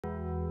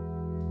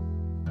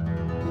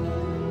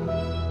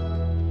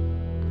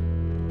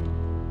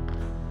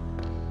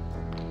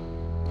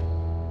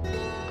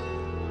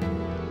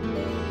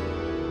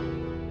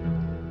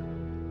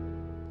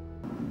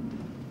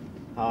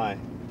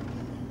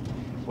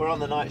We're on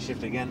the night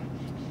shift again.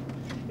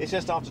 It's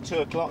just after 2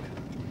 o'clock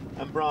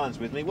and Brian's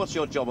with me. What's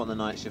your job on the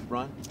night shift,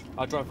 Brian?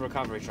 I drive a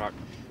recovery truck.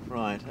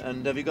 Right,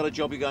 and have you got a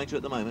job you're going to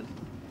at the moment?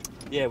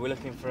 Yeah, we're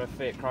looking for a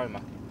Fiat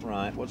Chroma.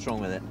 Right, what's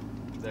wrong with it?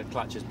 The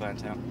clutch is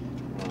burnt out.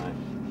 Right.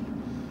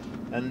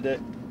 And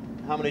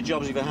how many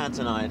jobs have you had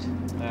tonight?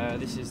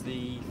 This is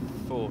the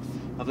 4th.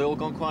 Have they all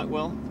gone quite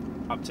well?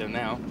 Up till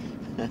now.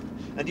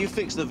 And do you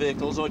fix the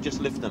vehicles or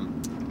just lift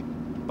them?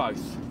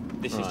 Both.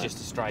 This Right. is just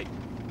a straight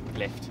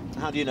lift.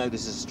 How do you know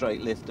this is a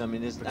straight lift? I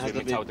mean, Because we've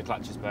been told the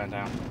clutch is burnt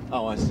out.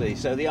 Oh, I see.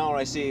 So the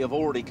RAC have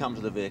already come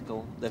to the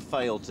vehicle. They've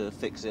failed to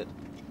fix it.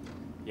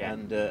 Yeah.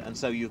 And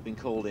so you've been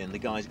called in. The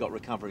guy's got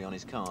recovery on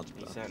his cards.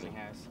 He certainly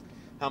has.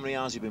 How many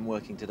hours have you been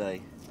working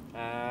today?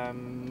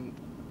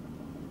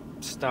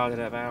 Started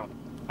at about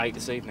 8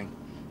 this evening.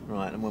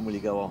 Right, and when will you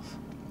go off?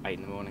 8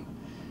 in the morning.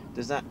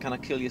 Does that kind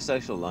of kill your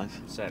social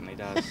life? Certainly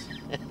does.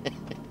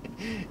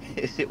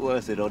 Is it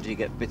worth it, or do you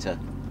get bitter?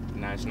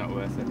 No, it's not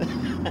worth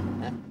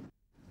it.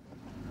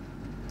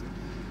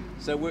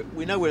 So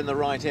we know we're in the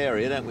right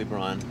area, don't we,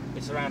 Brian?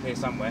 It's around here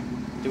somewhere.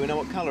 Do we know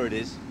what colour it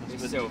is?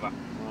 It's silver.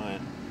 Right.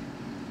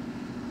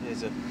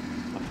 Here's a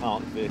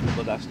parked vehicle,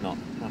 but that's not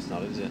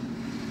it, is it?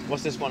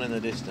 What's this one in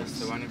the distance? That's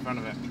the one in front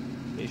of it.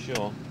 Are you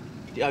sure?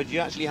 Do you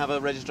actually have a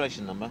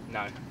registration number?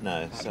 No.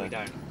 No, So we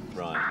don't.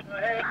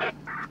 Right.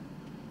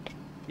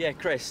 Yeah,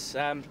 Chris,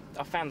 I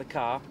found the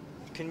car.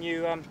 Can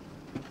you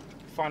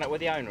find out where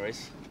the owner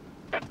is?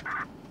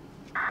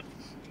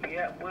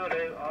 Yeah, will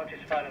do. I'll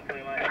just phone him for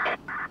you, mate.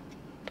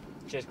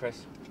 Cheers,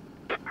 Chris.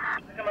 Okay,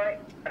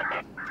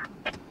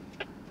 mate.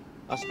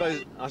 I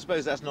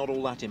suppose that's not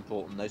all that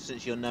important though,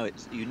 since you know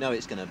it's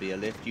going to be a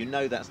lift. You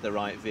know that's the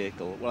right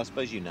vehicle. Well, I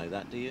suppose you know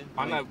that, do you?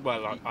 I know.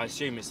 Well, I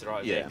assume it's the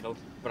right Yeah. vehicle,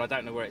 but I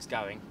don't know where it's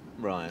going.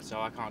 Right. So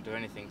I can't do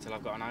anything till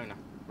I've got an owner.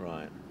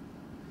 Right.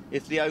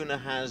 If the owner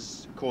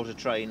has caught a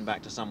train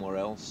back to somewhere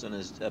else and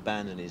has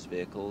abandoned his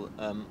vehicle,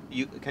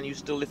 can you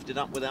still lift it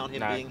up without him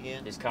No, being here?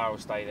 his car will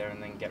stay there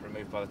and then get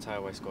removed by the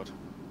towaway squad.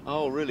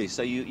 Oh, really?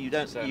 So you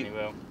don't? Certainly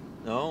will.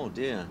 Oh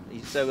dear.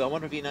 So I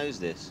wonder if he knows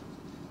this.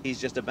 He's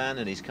just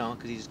abandoned his car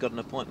because he's got an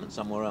appointment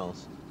somewhere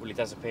else. Well, he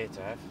does appear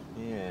to have.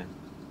 Yeah.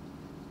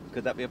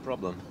 Could that be a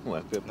problem? Well,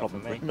 it could be a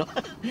problem Not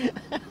for me.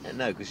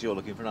 No, because you're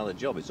looking for another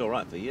job. It's all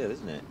right for you,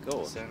 isn't it? Of It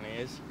course. certainly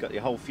is. You've got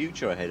your whole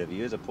future ahead of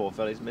you as a poor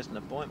fella who's missed an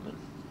appointment.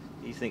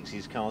 He thinks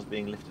his car's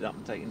being lifted up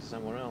and taken to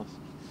somewhere else.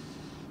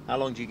 How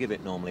long do you give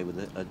it normally with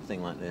a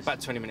thing like this?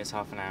 About 20 minutes,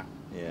 half an hour.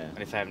 Yeah. And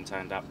if they haven't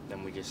turned up,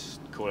 then we just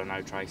call a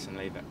no trace and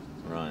leave it.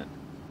 Right.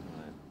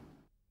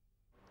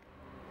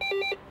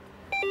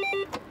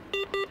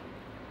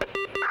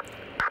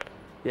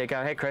 Yeah,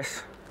 go ahead,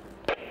 Chris.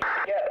 Yeah,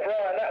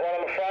 Brian, that one,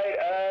 I'm afraid.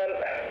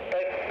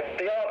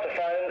 The answer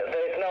phone,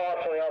 there's no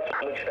answer on the answer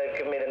phone, which they've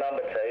given me the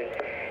number to.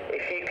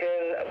 If you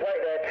can wait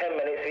there 10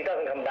 minutes, if he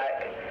doesn't come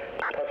back,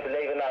 possibly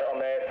leave a note on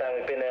there saying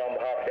we've been there on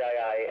behalf of the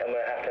AA, and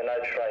we'll have to no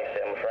trace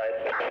it, I'm afraid.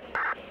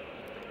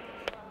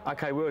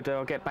 Okay, will do.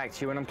 I'll get back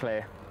to you when I'm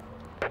clear.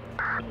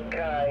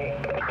 Okay.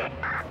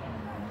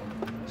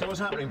 So what's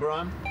happening,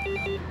 Brian?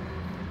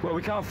 Well,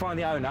 we can't find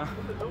the owner,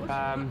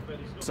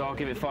 so I'll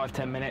give it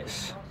 5–10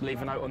 minutes, leave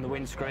a note on the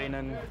windscreen,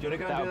 and Do you want to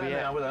go that'll and do be that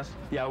it. now with us?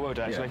 Yeah, I will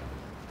do, actually.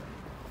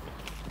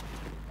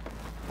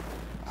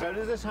 So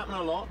does this happen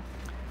a lot?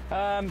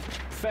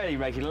 Fairly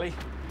regularly.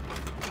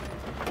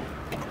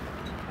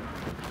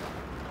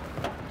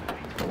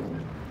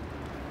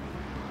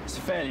 It's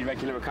a fairly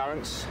regular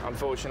occurrence,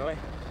 unfortunately.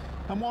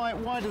 And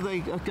why do they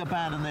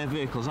abandon their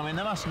vehicles? I mean,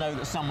 they must know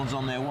that someone's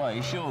on their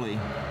way, surely.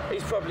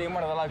 He's probably in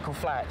one of the local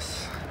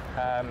flats.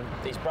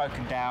 He's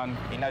broken down,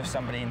 he knows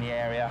somebody in the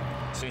area,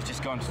 so he's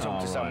just gone to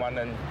talk to someone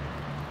and...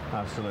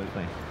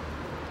 Absolutely.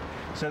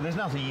 So there's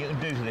nothing you can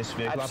do to this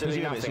vehicle?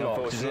 Absolutely I presume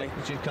nothing, it's locked,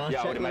 unfortunately. Is it? Can I Yeah,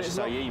 check I would that imagine it's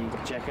so. locked? Yeah, you've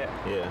got to check it.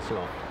 Yeah, it's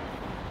locked.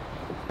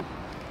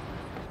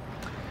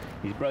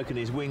 He's broken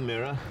his wing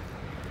mirror.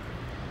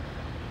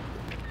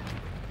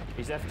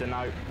 He's left a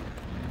note,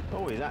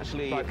 Oh, he's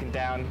actually... broken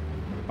down.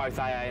 Both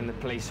AA and the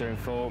police are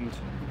informed,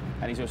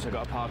 and he's also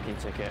got a parking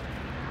ticket.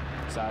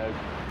 So, And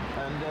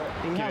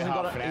he Give it hasn't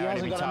got half an a, hour he and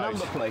hasn't he'll got be a number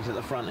towed. plate at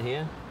the front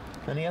here,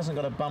 and he hasn't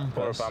got a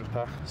bumper. or a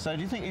bumper. So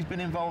do you think he's been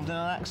involved in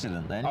an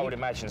accident then? I would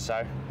imagine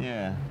so,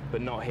 Yeah.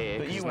 but not here,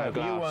 But 'cause you there's no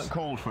glass. weren't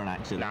called for an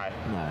accident?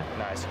 No. No.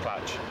 No, it's a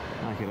clutch.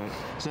 Okay, mate.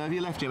 So have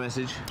you left your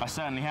message? I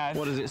certainly have.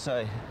 What does it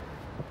say?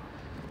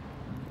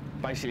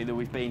 Basically that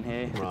we've been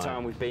here, Right. the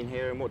time we've been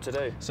here, and what to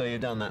do. So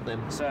you've done that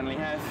then? Certainly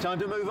have. Time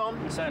to move on?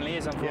 Certainly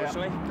is,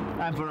 unfortunately.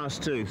 And for us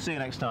too. See you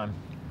next time.